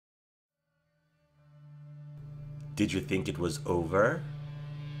Did you think it was over?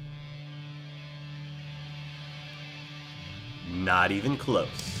 Not even close.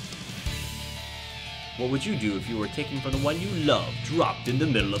 What would you do if you were taken from the one you love, dropped in the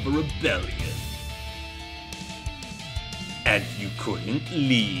middle of a rebellion? And you couldn't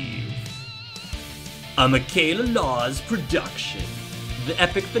leave. A Michaela Laws production. The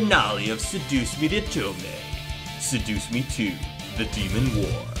epic finale of Seduce Me Otome. Seduce Me 2, The Demon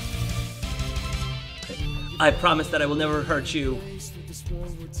War. I promise that I will never hurt you.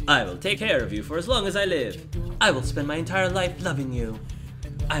 I will take care of you for as long as I live. I will spend my entire life loving you.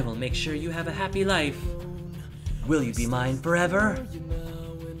 I will make sure you have a happy life. Will you be mine forever?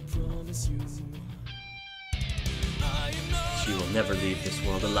 She will never leave this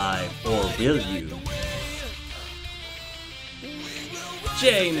world alive, or will you?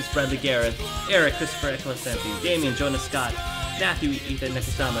 James Bradley Gareth, Eric Christopher Ecclesenti, Damien Jonah Scott, Matthew Ethan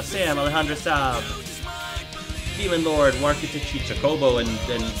Nakasama, Sam Alejandro Saab, Demon Lord, Warkitichi Chocobo, and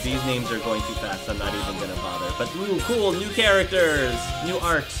these names are going too fast, I'm not even gonna bother. But ooh, cool, new characters, new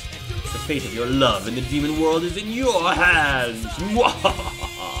art. The fate of your love in the demon world is in your hands!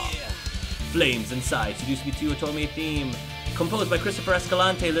 Flames Inside, Seduce Me Otome theme. Composed by Christopher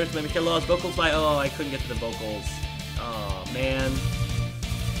Escalante, lyrics by Michaela Laws, vocals by, oh, I couldn't get to the vocals. Oh, man.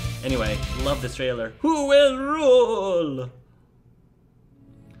 Anyway, love this trailer. Who will rule?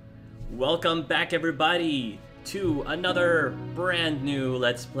 Welcome back, everybody, to another brand new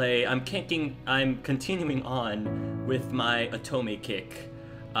Let's Play. I'm continuing on with my Otome kick,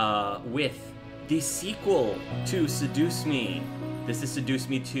 with the sequel to Seduce Me. This is Seduce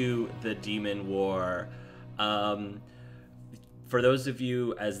Me 2, The Demon War. For those of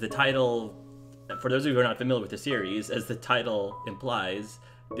you, for those of you who are not familiar with the series, as the title implies,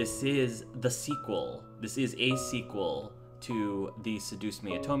 this is the sequel. This is a sequel to the Seduce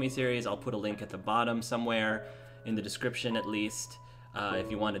Me Otome series. I'll put a link at the bottom somewhere, in the description at least, if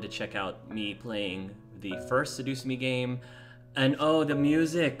you wanted to check out me playing the first Seduce Me game. And oh, the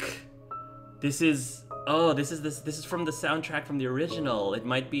music! This is from the soundtrack from the original. It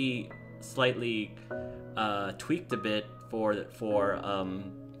might be slightly tweaked a bit for the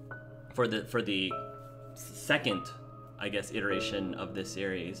second, I guess, iteration of this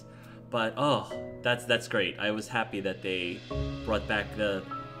series. But oh, that's great. I was happy that they brought back the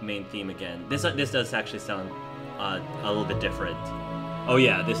main theme again. This does actually sound a little bit different. Oh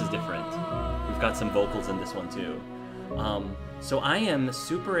yeah, this is different. We've got some vocals in this one too. So I am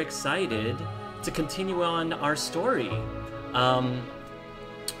super excited to continue on our story.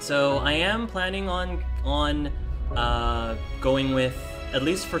 So I am planning on going with, at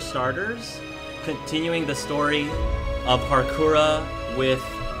least for starters, continuing the story of Harkura with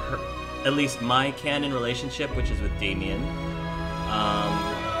at least my canon relationship, which is with Damien.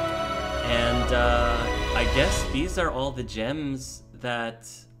 I guess these are all the gems that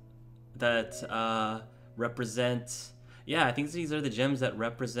represent. Yeah, I think these are the gems that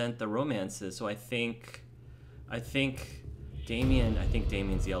represent the romances. So I think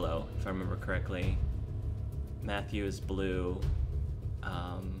Damien's yellow, if I remember correctly. Matthew is blue,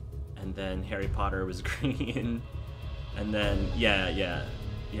 and then Harry Potter was green, and then yeah,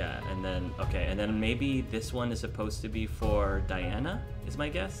 and then okay, and then maybe this one is supposed to be for Diana, is my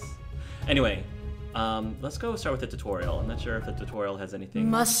guess. Anyway, let's go start with the tutorial. I'm not sure if the tutorial has anything.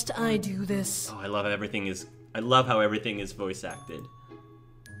 Must I do this? Oh, I love how everything is voice acted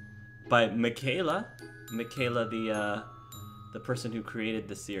by Michaela, the person who created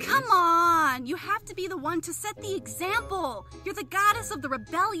the series. Come on! You have to be the one to set the example! You're the goddess of the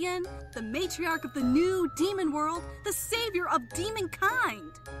rebellion, the matriarch of the new demon world, the savior of demon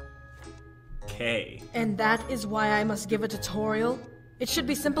kind! Okay. And that is why I must give a tutorial? It should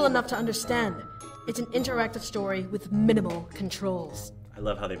be simple enough to understand. It's an interactive story with minimal controls. I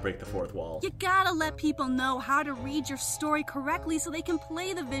love how they break the fourth wall. You gotta let people know how to read your story correctly so they can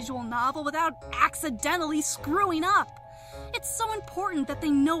play the visual novel without accidentally screwing up. It's so important that they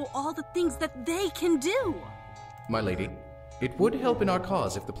know all the things that they can do. My lady, it would help in our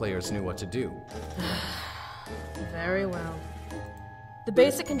cause if the players knew what to do. Very well. The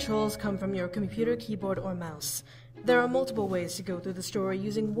basic controls come from your computer, keyboard, or mouse. There are multiple ways to go through the story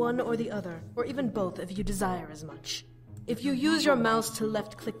using one or the other, or even both if you desire as much. If you use your mouse to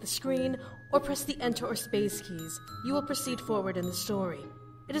left-click the screen, or press the Enter or Space keys, you will proceed forward in the story.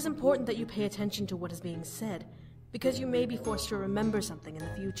 It is important that you pay attention to what is being said, because you may be forced to remember something in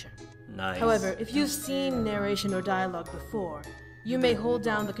the future. Nice. However, if you've seen narration or dialogue before, you may hold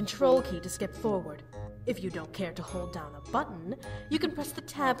down the Control key to skip forward. If you don't care to hold down a button, you can press the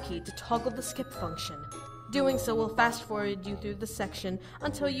Tab key to toggle the skip function. Doing so will fast forward you through the section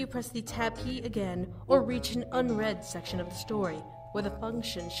until you press the tab key again or reach an unread section of the story, where the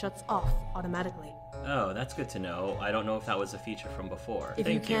function shuts off automatically. Oh, that's good to know. I don't know if that was a feature from before. If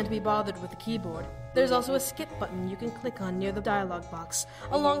you can't be bothered with the keyboard, there's also a skip button you can click on near the dialog box,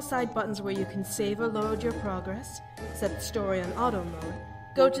 alongside buttons where you can save or load your progress, set the story on auto mode,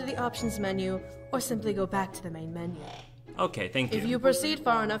 go to the options menu, or simply go back to the main menu. Okay, thank you. If you proceed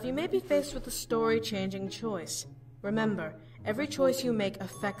far enough, you may be faced with a story-changing choice. Remember, every choice you make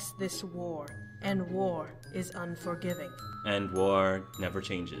affects this war, and war is unforgiving. And war never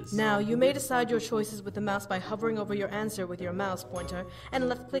changes. Now, you may decide your choices with the mouse by hovering over your answer with your mouse pointer and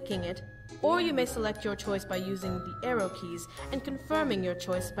left-clicking it, or you may select your choice by using the arrow keys and confirming your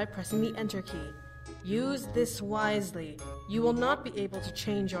choice by pressing the Enter key. Use this wisely. You will not be able to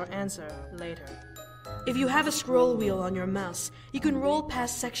change your answer later. If you have a scroll wheel on your mouse, you can roll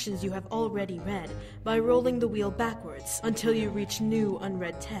past sections you have already read by rolling the wheel backwards until you reach new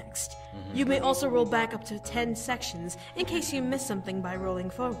unread text. You may also roll back up to 10 sections in case you miss something by rolling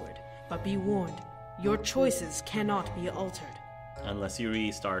forward. But be warned, your choices cannot be altered. Unless you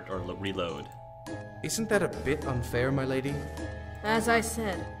restart or reload. Isn't that a bit unfair, my lady? As I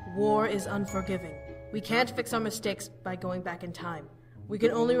said, war is unforgiving. We can't fix our mistakes by going back in time. We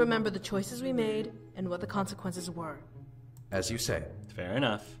can only remember the choices we made and what the consequences were. As you say. Fair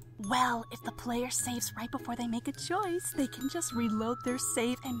enough. Well, if the player saves right before they make a choice, they can just reload their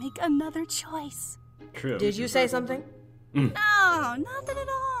save and make another choice. True. Did you say something? No, nothing at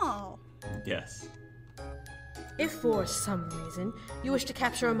all. Yes. If for some reason you wish to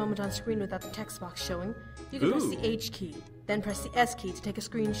capture a moment on screen without the text box showing, you can press the H key, then press the S key to take a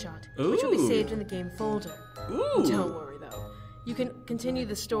screenshot, which will be saved in the game folder. Ooh. Don't worry though. You can continue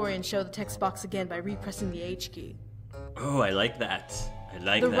the story and show the text box again by repressing the H key. Oh, I like that.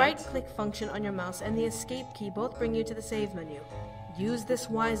 The right-click function on your mouse and the escape key both bring you to the save menu. Use this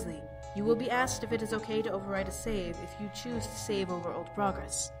wisely. You will be asked if it is okay to overwrite a save if you choose to save over old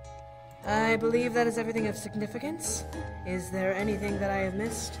progress. I believe that is everything of significance. Is there anything that I have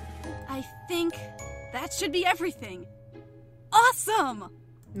missed? I think that should be everything. Awesome!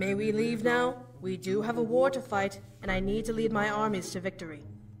 May we leave now? We do have a war to fight, and I need to lead my armies to victory.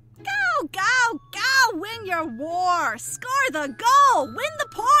 Go, go, go! Win your war! Score the goal! Win the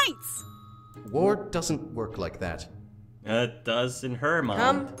points! War doesn't work like that. It does in her mind.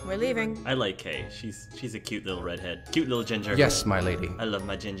 Come, we're leaving. I like Kay. She's a cute little redhead. Cute little ginger. Yes, my lady. I love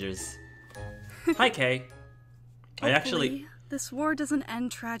my gingers. Hi, Kay. Hopefully, this war doesn't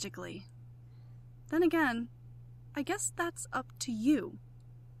end tragically. Then again, I guess that's up to you,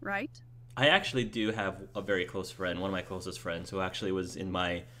 right? I actually do have a very close friend, one of my closest friends, who actually was in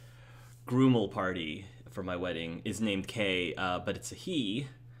my groomal party for my wedding, is named Kay, but it's a he.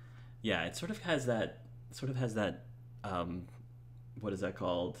 Yeah, it sort of has that, what is that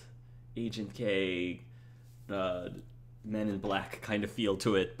called? Agent K, Men in Black kind of feel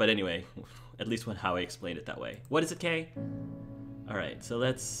to it. But anyway, at least how I explained it that way. What is it, Kay? Alright, so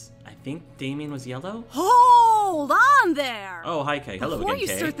I think Damien was yellow? Hold on there! Oh, hi, Kay. Hello Before again,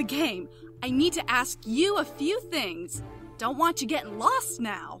 Kay. you start the game, I need to ask you a few things. Don't want you getting lost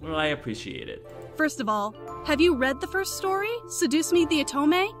now. Well, I appreciate it. First of all, have you read the first story, Seduce Me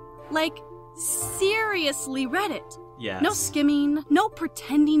Otome? Like, seriously read it? Yes. No skimming, no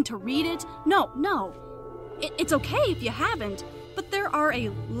pretending to read it. No. It's okay if you haven't, but there are a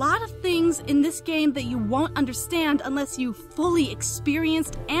lot of things in this game that you won't understand unless you fully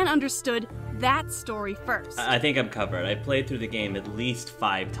experienced and understood that story first. I think I'm covered. I played through the game at least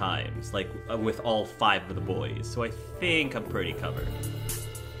 5 times, like with all 5 of the boys, so I think I'm pretty covered.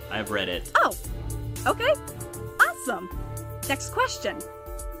 I've read it. Oh, okay. Awesome. Next question.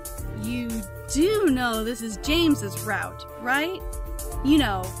 You do know this is James's route, right? You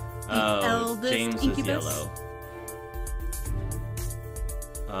know, the eldest James incubus. was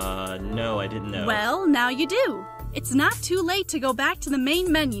yellow. No, I didn't know. Well, now you do. It's not too late to go back to the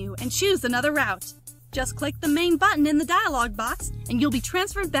main menu and choose another route. Just click the main button in the dialog box, and you'll be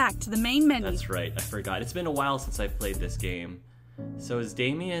transferred back to the main menu. That's right, I forgot. It's been a while since I played this game. So is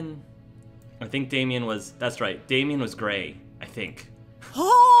Damien... I think Damien was... That's right, Damien was gray, I think.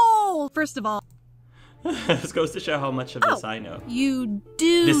 Oh! First of all... This goes to show how much of this I know. You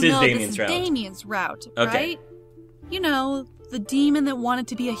do This is know Damien's this is route. Damien's route, Okay. right? You know, the demon that wanted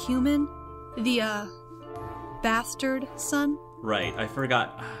to be a human? The, bastard son? Right, I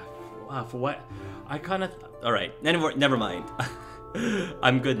forgot. For what? I kind of... Alright, never mind.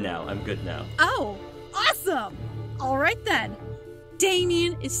 I'm good now. Oh, awesome! Alright then.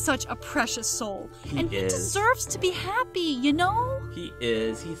 Damien is such a precious soul, and he is. deserves to be happy, you know? He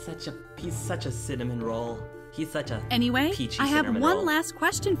is. He's such a cinnamon roll. He's such a Anyway, peachy I have cinnamon one roll. last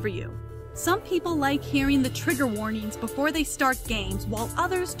question for you. Some people like hearing the trigger warnings before they start games, while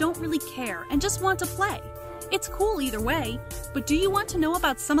others don't really care and just want to play. It's cool either way, but do you want to know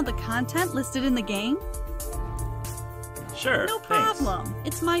about some of the content listed in the game? Sure. No thanks. problem.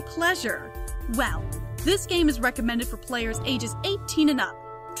 It's my pleasure. Well, this game is recommended for players ages 18 and up.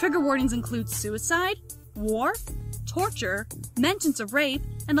 Trigger warnings include suicide, war, torture, mentions of rape,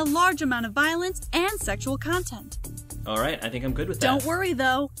 and a large amount of violence and sexual content. Alright, I think I'm good with that. Don't worry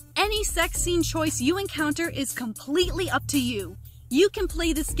though, any sex scene choice you encounter is completely up to you. You can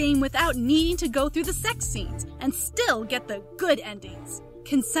play this game without needing to go through the sex scenes and still get the good endings.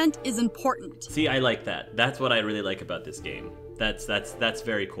 Consent is important. See, I like that. That's what I really like about this game. That's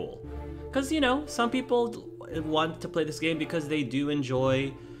very cool. Because, you know, some people want to play this game because they do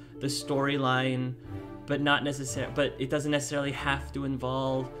enjoy the storyline, but it doesn't necessarily have to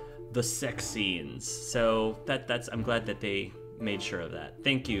involve the sex scenes. So I'm glad that they made sure of that.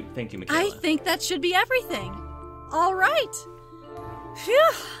 Thank you, Michaela. I think that should be everything. All right.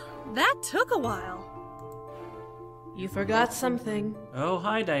 Phew, that took a while. You forgot something. Oh,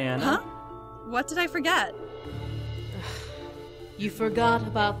 hi, Diana. Huh? What did I forget? You forgot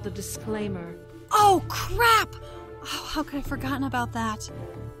about the disclaimer. Oh, crap! Oh, how could I have forgotten about that?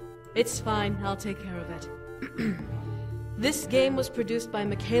 It's fine, I'll take care of it. This game was produced by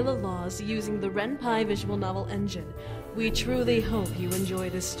Michaela Laws using the Ren'Py visual novel engine. We truly hope you enjoy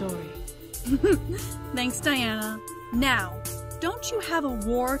this story. Thanks, Diana. Now, don't you have a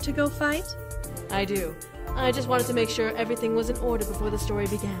war to go fight? I do. I just wanted to make sure everything was in order before the story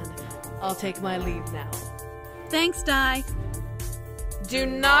began. I'll take my leave now. Thanks, Di. Do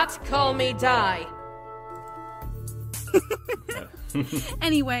not call me Di!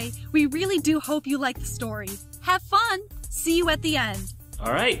 Anyway, we really do hope you like the story. Have fun! See you at the end.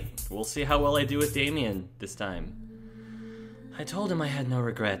 Alright, we'll see how well I do with Damien this time. I told him I had no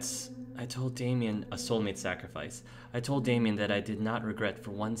regrets. I told Damien a soulmate sacrifice. I told Damien that I did not regret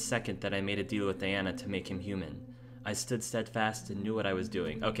for 1 second that I made a deal with Diana to make him human. I stood steadfast and knew what I was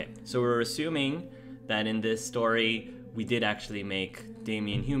doing. Okay, so we're assuming that in this story, we did actually make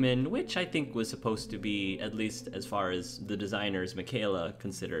Damien human, which I think was supposed to be, at least as far as the designers, Michaela,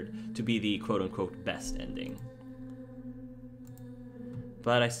 considered, to be the quote-unquote best ending.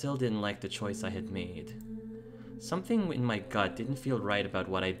 But I still didn't like the choice I had made. Something in my gut didn't feel right about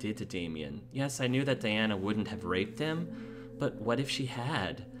what I did to Damien. Yes, I knew that Diana wouldn't have raped him, but what if she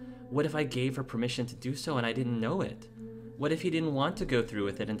had? What if I gave her permission to do so and I didn't know it? What if he didn't want to go through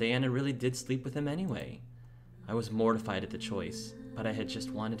with it and Diana really did sleep with him anyway? I was mortified at the choice, but I had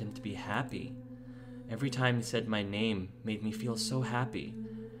just wanted him to be happy. Every time he said my name made me feel so happy.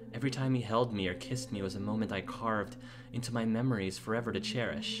 Every time he held me or kissed me was a moment I carved into my memories forever to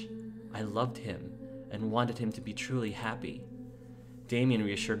cherish. I loved him and wanted him to be truly happy. Damien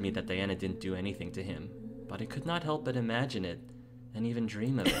reassured me that Diana didn't do anything to him, but I could not help but imagine it and even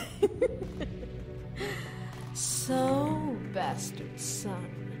dream of it. So, bastard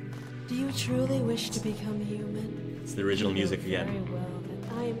son, do you truly wish to become human? It's the original music You know again. very well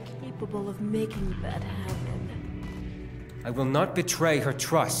that I am capable of making that happen. I will not betray her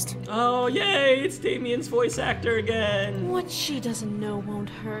trust. Oh, yay! It's Damien's voice actor again! What she doesn't know won't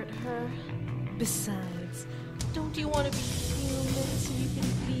hurt her. Besides, don't you want to be human so you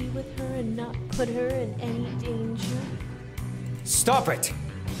can be with her and not put her in any danger? Stop it!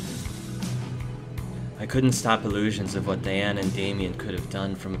 I couldn't stop illusions of what Diana and Damien could have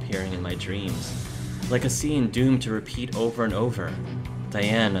done from appearing in my dreams. Like a scene doomed to repeat over and over.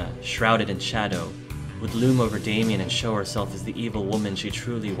 Diana, shrouded in shadow, would loom over Damien and show herself as the evil woman she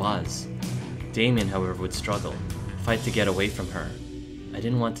truly was. Damien, however, would struggle, fight to get away from her. I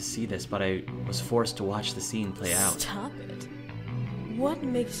didn't want to see this, but I was forced to watch the scene play out. Stop it. What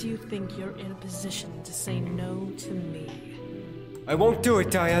makes you think you're in a position to say no to me? I won't do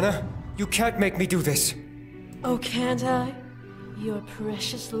it, Diana. You can't make me do this. Oh, can't I? Your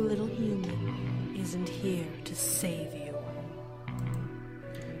precious little human isn't here to save you.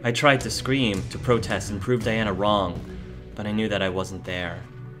 I tried to scream, to protest, and prove Diana wrong, but I knew that I wasn't there.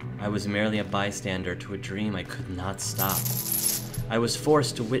 I was merely a bystander to a dream I could not stop. I was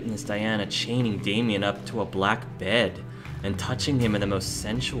forced to witness Diana chaining Damien up to a black bed and touching him in the most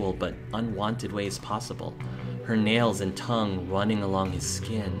sensual but unwanted ways possible. Her nails and tongue running along his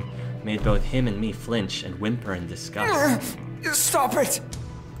skin made both him and me flinch and whimper in disgust. Stop it!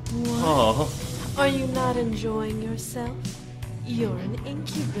 What? Oh, Are you not enjoying yourself? You're an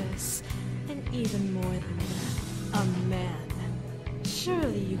incubus, and even more than that, a man.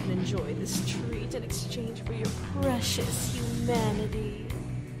 Surely you can enjoy this treat in exchange for your precious humanity.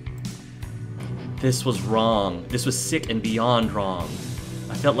 This was wrong. This was sick and beyond wrong.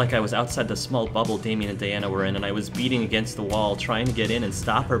 I felt like I was outside the small bubble Damien and Diana were in, and I was beating against the wall, trying to get in and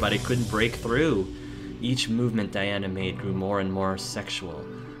stop her, but I couldn't break through. Each movement Diana made grew more and more sexual,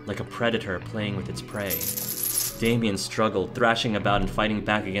 like a predator playing with its prey. Damien struggled, thrashing about and fighting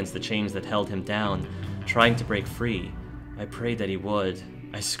back against the chains that held him down, trying to break free. I prayed that he would.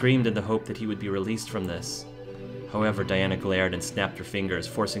 I screamed in the hope that he would be released from this. However, Diana glared and snapped her fingers,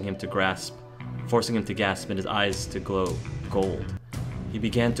 forcing him to gasp and his eyes to glow gold. He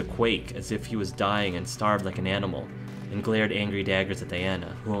began to quake as if he was dying and starved like an animal, and glared angry daggers at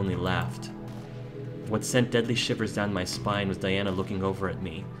Diana, who only laughed. What sent deadly shivers down my spine was Diana looking over at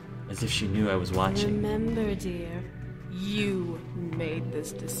me, as if she knew I was watching. Remember, dear, you made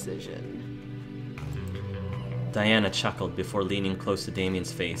this decision. Diana chuckled before leaning close to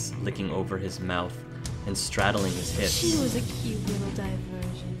Damien's face, licking over his mouth and straddling his hips. She was a cute little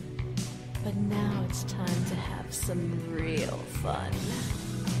diversion. But now it's time to have some real fun.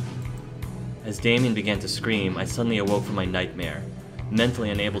 As Damien began to scream, I suddenly awoke from my nightmare, mentally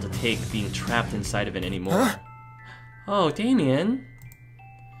unable to take being trapped inside of it anymore. Huh? Oh, Damien!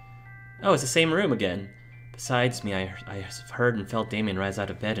 Oh, it's the same room again. Besides me, I heard and felt Damien rise out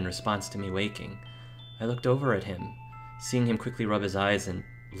of bed in response to me waking. I looked over at him, seeing him quickly rub his eyes and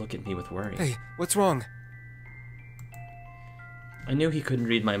look at me with worry. Hey, what's wrong? I knew he couldn't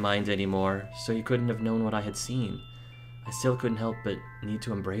read my mind anymore, so he couldn't have known what I had seen. I still couldn't help but need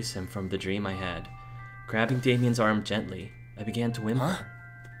to embrace him from the dream I had. Grabbing Damien's arm gently, I began to whimper. Huh?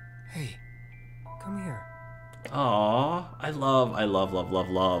 Hey, come here. Aww, I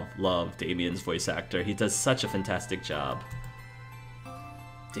love Damien's voice actor. He does such a fantastic job.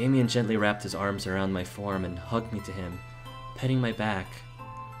 Damien gently wrapped his arms around my form and hugged me to him, petting my back.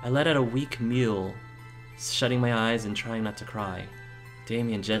 I let out a weak mew, shutting my eyes and trying not to cry.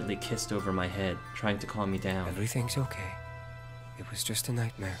 Damien gently kissed over my head, trying to calm me down. Everything's okay. It was just a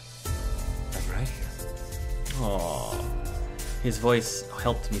nightmare. I'm right here. Aww. His voice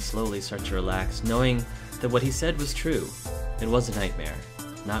helped me slowly start to relax, knowing that what he said was true. It was a nightmare,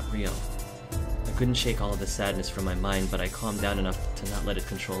 not real. I couldn't shake all of the sadness from my mind, but I calmed down enough to not let it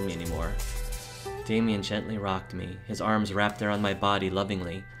control me anymore. Damien gently rocked me, his arms wrapped around my body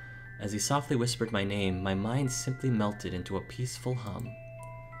lovingly. As he softly whispered my name, my mind simply melted into a peaceful hum.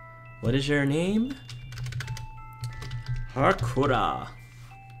 What is your name? Harkura.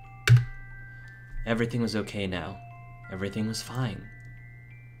 Everything was okay now. Everything was fine.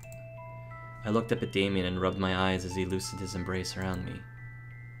 I looked up at Damien and rubbed my eyes as he loosened his embrace around me.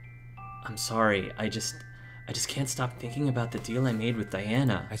 I'm sorry, I just can't stop thinking about the deal I made with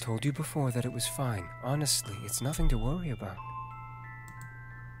Diana. I told you before that it was fine. Honestly, it's nothing to worry about.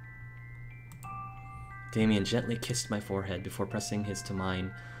 Damien gently kissed my forehead before pressing his to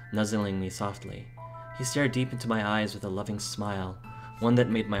mine, nuzzling me softly. He stared deep into my eyes with a loving smile, one that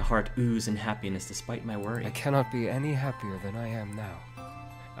made my heart ooze in happiness despite my worry. I cannot be any happier than I am now.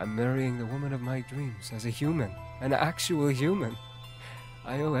 I'm marrying the woman of my dreams as a human, an actual human.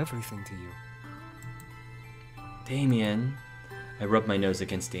 I owe everything to you. Damien. I rubbed my nose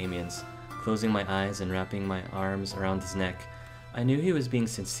against Damien's, closing my eyes and wrapping my arms around his neck. I knew he was being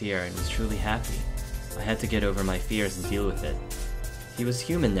sincere and was truly happy. I had to get over my fears and deal with it. He was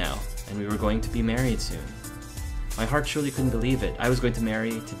human now, and we were going to be married soon. My heart truly couldn't believe it. I was going to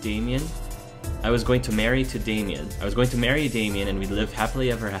marry Damien, and we'd live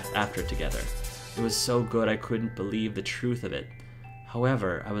happily ever after together. It was so good I couldn't believe the truth of it.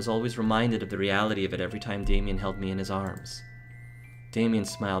 However, I was always reminded of the reality of it every time Damien held me in his arms. Damien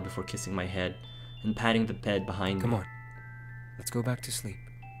smiled before kissing my head and patting the bed behind me. Come on, let's go back to sleep.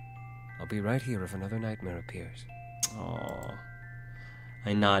 I'll be right here if another nightmare appears. Aww.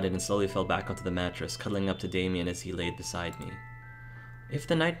 I nodded and slowly fell back onto the mattress, cuddling up to Damien as he laid beside me. If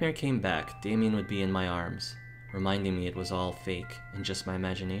the nightmare came back, Damien would be in my arms, reminding me it was all fake and just my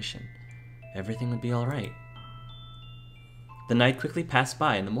imagination. Everything would be alright. The night quickly passed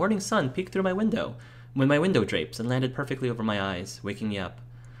by, and the morning sun peeked through my window, with my window drapes, and landed perfectly over my eyes, waking me up.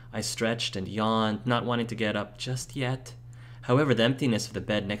 I stretched and yawned, not wanting to get up just yet. However, the emptiness of the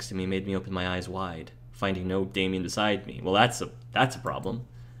bed next to me made me open my eyes wide, finding no Damien beside me. Well, that's a problem.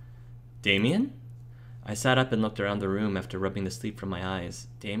 Damien? I sat up and looked around the room after rubbing the sleep from my eyes.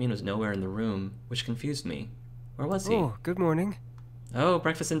 Damien was nowhere in the room, which confused me. Where was he? Oh, good morning. Oh,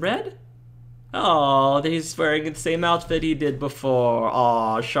 breakfast and bread? Oh, he's wearing the same outfit he did before.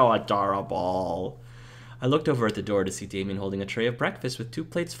 Oh, so adorable. I looked over at the door to see Damien holding a tray of breakfast with 2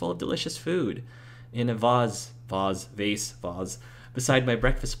 plates full of delicious food. In a vase Beside my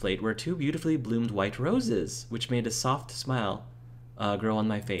breakfast plate were 2 beautifully bloomed white roses, which made a soft smile grow on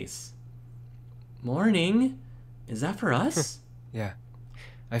my face. Morning. Is that for us? Yeah.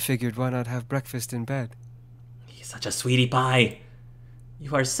 I figured why not have breakfast in bed? He's such a sweetie pie.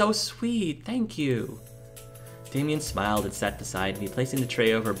 You are so sweet. Thank you. Damien smiled and sat beside me, placing the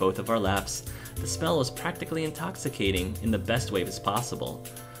tray over both of our laps. The smell was practically intoxicating in the best way possible.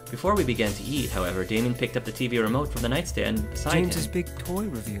 Before we began to eat, however, Damien picked up the TV remote from the nightstand beside him. James's big toy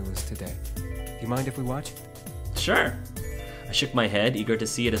reveal is today. Do you mind if we watch it? Sure. I shook my head, eager to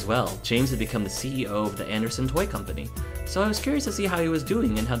see it as well. James had become the CEO of the Anderson Toy Company, so I was curious to see how he was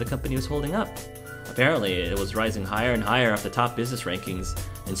doing and how the company was holding up. Apparently, it was rising higher and higher up the top business rankings,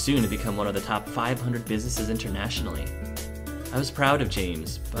 and soon to become one of the top 500 businesses internationally. I was proud of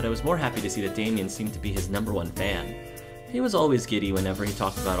James, but I was more happy to see that Damien seemed to be his #1 fan. He was always giddy whenever he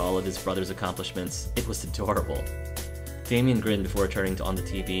talked about all of his brother's accomplishments. It was adorable. Damien grinned before turning on the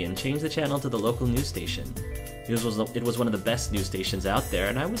TV and changed the channel to the local news station. It was one of the best news stations out there,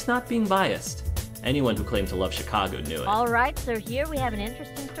 and I was not being biased. Anyone who claimed to love Chicago knew it. All right, so here we have an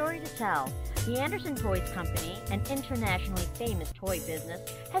interesting story to tell. The Anderson Toys Company, an internationally famous toy business,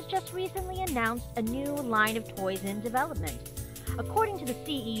 has just recently announced a new line of toys in development. According to the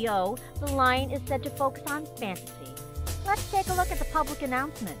CEO, the line is said to focus on fantasy. Let's take a look at the public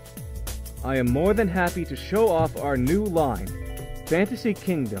announcement. I am more than happy to show off our new line, Fantasy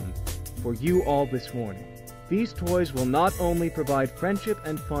Kingdom, for you all this morning. These toys will not only provide friendship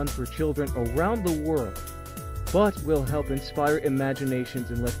and fun for children around the world, but will help inspire imaginations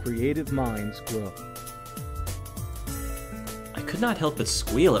and let creative minds grow. I could not help but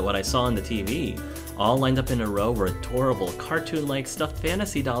squeal at what I saw on the TV. All lined up in a row were adorable, cartoon-like stuffed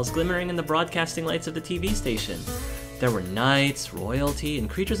fantasy dolls glimmering in the broadcasting lights of the TV station. There were knights, royalty, and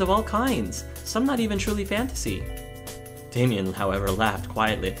creatures of all kinds, some not even truly fantasy. Damien, however, laughed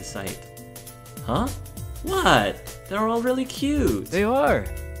quietly at the sight. Huh? What? They're all really cute. They are.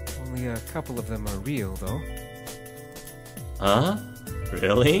 Only a couple of them are real, though. Huh?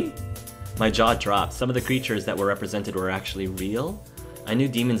 Really? My jaw dropped. Some of the creatures that were represented were actually real. I knew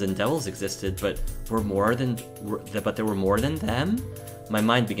demons and devils existed, but there were more than them? My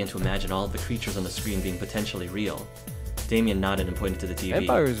mind began to imagine all of the creatures on the screen being potentially real. Damien nodded and pointed to the TV.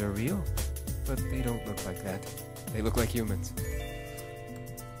 Vampires are real, but they don't look like that. They look like humans.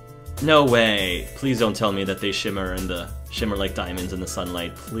 No way. Please don't tell me that they shimmer like diamonds in the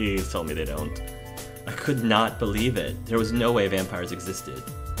sunlight. Please tell me they don't. I could not believe it. There was no way vampires existed.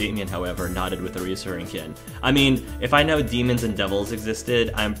 Damien, however, nodded with a reassuring kin. I mean, if I know demons and devils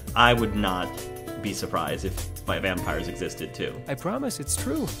existed, I would not be surprised if vampires existed too. I promise it's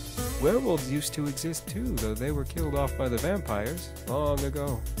true. Werewolves used to exist too, though they were killed off by the vampires long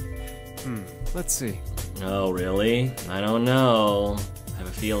ago. Let's see. Oh, really? I don't know. I have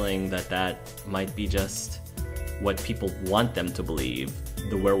a feeling that might be just what people want them to believe.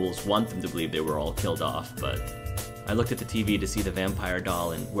 The werewolves want them to believe they were all killed off, but I looked at the TV to see the vampire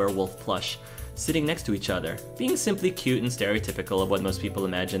doll and werewolf plush sitting next to each other, being simply cute and stereotypical of what most people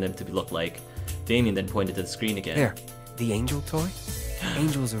imagine them to look like. Damien then pointed to the screen again. There, the angel toy?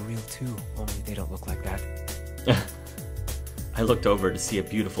 Angels are real too, only they don't look like that. I looked over to see a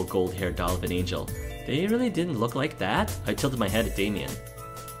beautiful gold-haired doll of an angel. They really didn't look like that? I tilted my head at Damien.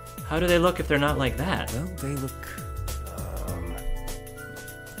 How do they look if they're not like that? Well, they look...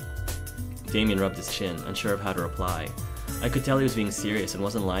 Damien rubbed his chin, unsure of how to reply. I could tell he was being serious and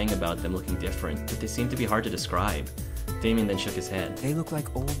wasn't lying about them looking different, but they seemed to be hard to describe. Damien then shook his head. They look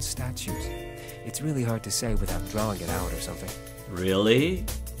like old statues. It's really hard to say without drawing it out or something. Really?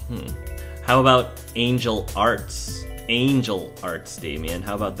 How about angel arts? Angel arts, Damien.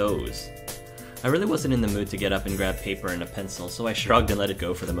 How about those? I really wasn't in the mood to get up and grab paper and a pencil, so I shrugged and let it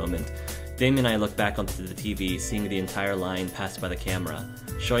go for the moment. Damien and I looked back onto the TV, seeing the entire line pass by the camera,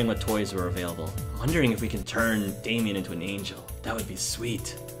 showing what toys were available. I'm wondering if we can turn Damien into an angel. That would be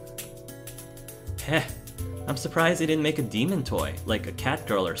sweet. Heh. I'm surprised they didn't make a demon toy, like a cat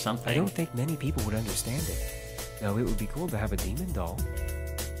girl or something. I don't think many people would understand it. Though it would be cool to have a demon doll.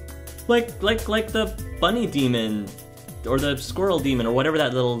 Like the bunny demon, or the squirrel demon, or whatever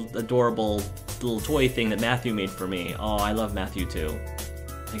that little adorable little toy thing that Matthew made for me. Oh, I love Matthew too.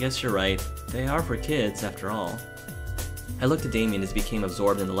 I guess you're right. They are for kids, after all. I looked at Damien as he became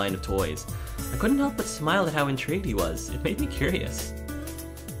absorbed in the line of toys. I couldn't help but smile at how intrigued he was. It made me curious.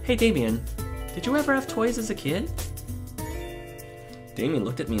 Hey Damien, did you ever have toys as a kid? Damien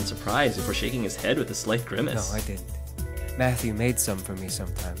looked at me in surprise before shaking his head with a slight grimace. No, I didn't. Matthew made some for me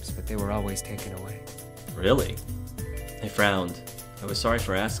sometimes, but they were always taken away. Really? I frowned. I was sorry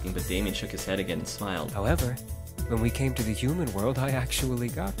for asking, but Damien shook his head again and smiled. However, When we came to the human world, I actually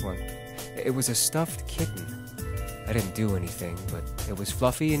got one. It was a stuffed kitten. I didn't do anything, but it was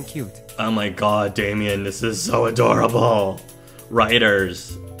fluffy and cute. Oh my god, Damien, this is so adorable.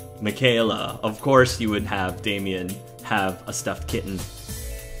 Writers, Michaela, of course you would have Damien have a stuffed kitten,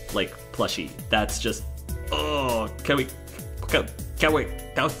 like, plushie. That's just, oh, can we,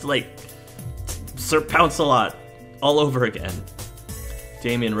 that's like Sir Pounce-a-Lot all over again.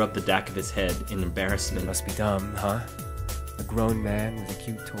 Damien rubbed the back of his head in embarrassment. Must be dumb, huh? A grown man with a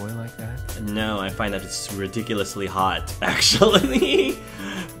cute toy like that? No, I find that it's ridiculously hot, actually.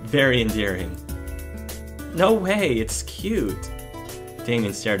 Very endearing. No way, it's cute.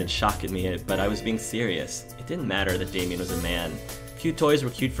 Damien stared in shock at me, but I was being serious. It didn't matter that Damien was a man. Cute toys were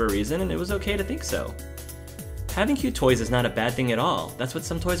cute for a reason, and it was okay to think so. Having cute toys is not a bad thing at all. That's what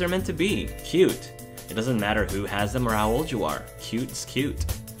some toys are meant to be. Cute. It doesn't matter who has them or how old you are. Cute is cute.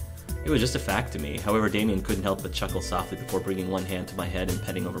 It was just a fact to me. However, Damien couldn't help but chuckle softly before bringing one hand to my head and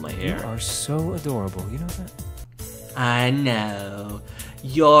petting over my hair. You are so adorable, you know that? I know.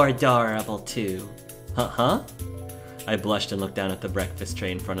 You're adorable too. Huh? I blushed and looked down at the breakfast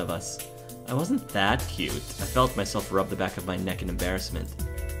tray in front of us. I wasn't that cute. I felt myself rub the back of my neck in embarrassment.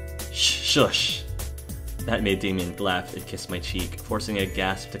 Shush. That made Damien laugh and kiss my cheek, forcing a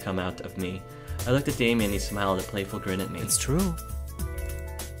gasp to come out of me. I looked at Damien and he smiled a playful grin at me. It's true.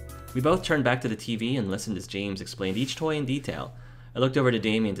 We both turned back to the TV and listened as James explained each toy in detail. I looked over to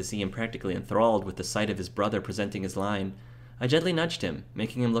Damien to see him practically enthralled with the sight of his brother presenting his line. I gently nudged him,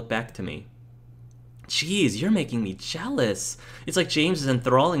 making him look back to me. Jeez, you're making me jealous. It's like James is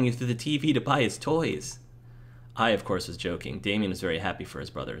enthralling you through the TV to buy his toys. I, of course, was joking. Damien was very happy for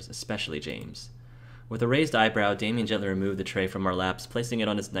his brothers, especially James. With a raised eyebrow, Damien gently removed the tray from our laps, placing it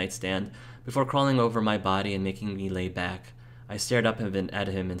on his nightstand, before crawling over my body and making me lay back. I stared up at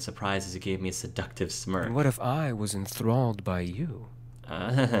him in surprise as he gave me a seductive smirk. And what if I was enthralled by you?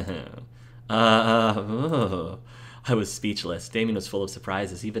 I was speechless. Damien was full of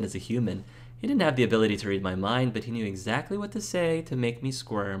surprises, even as a human. He didn't have the ability to read my mind, but he knew exactly what to say to make me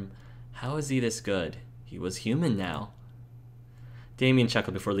squirm. How is he this good? He was human now. Damien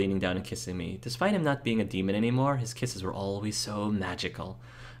chuckled before leaning down and kissing me. Despite him not being a demon anymore, his kisses were always so magical.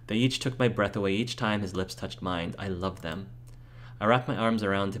 They each took my breath away each time his lips touched mine. I loved them. I wrapped my arms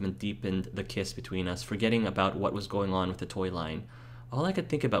around him and deepened the kiss between us, forgetting about what was going on with the toy line. All I could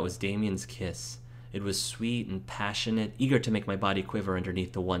think about was Damien's kiss. It was sweet and passionate, eager to make my body quiver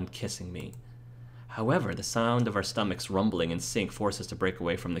underneath the one kissing me. However, the sound of our stomachs rumbling in sync forced us to break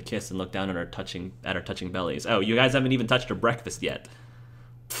away from the kiss and look down at our touching bellies. Oh, you guys haven't even touched our breakfast yet.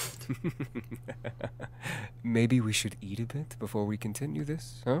 Maybe we should eat a bit before we continue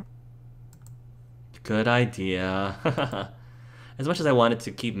this, huh? Good idea. As much as I wanted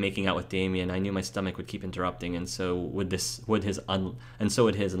to keep making out with Damien, I knew my stomach would keep interrupting, and so would his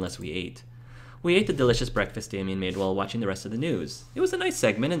unless we ate. We ate the delicious breakfast Damien made while watching the rest of the news. It was a nice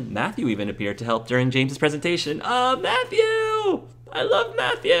segment, and Matthew even appeared to help during James's presentation. Matthew! I love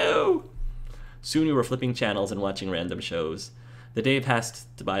Matthew! Soon we were flipping channels and watching random shows. The day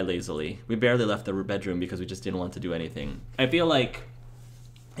passed by lazily. We barely left the bedroom because we just didn't want to do anything. I feel like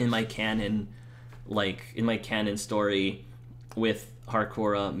in my canon story with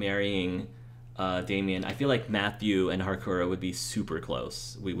Harkura marrying Damien, I feel like Matthew and Harkura would be super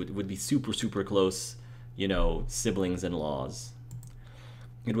close. We would be super close, siblings-in-laws.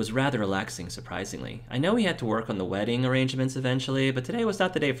 It was rather relaxing, surprisingly. I know we had to work on the wedding arrangements eventually, but today was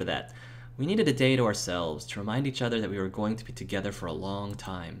not the day for that. We needed a day to ourselves, to remind each other that we were going to be together for a long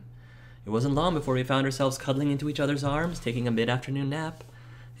time. It wasn't long before we found ourselves cuddling into each other's arms, taking a mid-afternoon nap.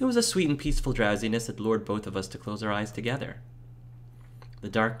 It was a sweet and peaceful drowsiness that lured both of us to close our eyes together. The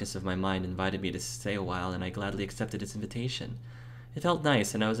darkness of my mind invited me to stay a while, and I gladly accepted its invitation. It felt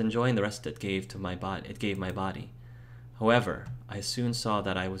nice, and I was enjoying the rest it gave my body. However, I soon saw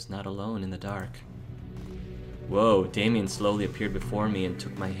that I was not alone in the dark. Whoa, Damien slowly appeared before me and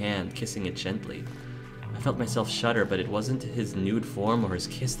took my hand, kissing it gently. I felt myself shudder, but it wasn't his nude form or his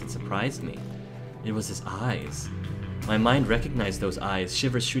kiss that surprised me. It was his eyes. My mind recognized those eyes,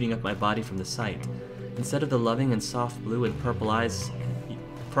 shivers shooting up my body from the sight. Instead of the loving and soft blue and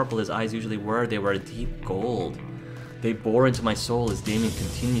purple as eyes usually were, they were a deep gold. They bore into my soul as Damien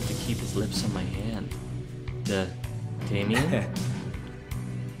continued to keep his lips on my hand. Damien?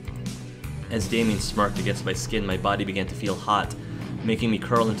 As Damien smirked against my skin, my body began to feel hot, making me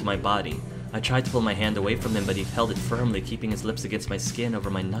curl into my body. I tried to pull my hand away from him, but he held it firmly, keeping his lips against my skin over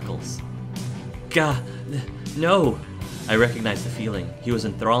my knuckles. Gah! No! I recognized the feeling. He was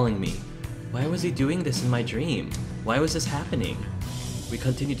enthralling me. Why was he doing this in my dream? Why was this happening? We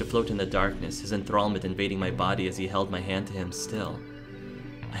continued to float in the darkness, his enthrallment invading my body as he held my hand to him still.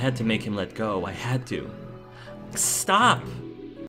 I had to make him let go. I had to. Stop!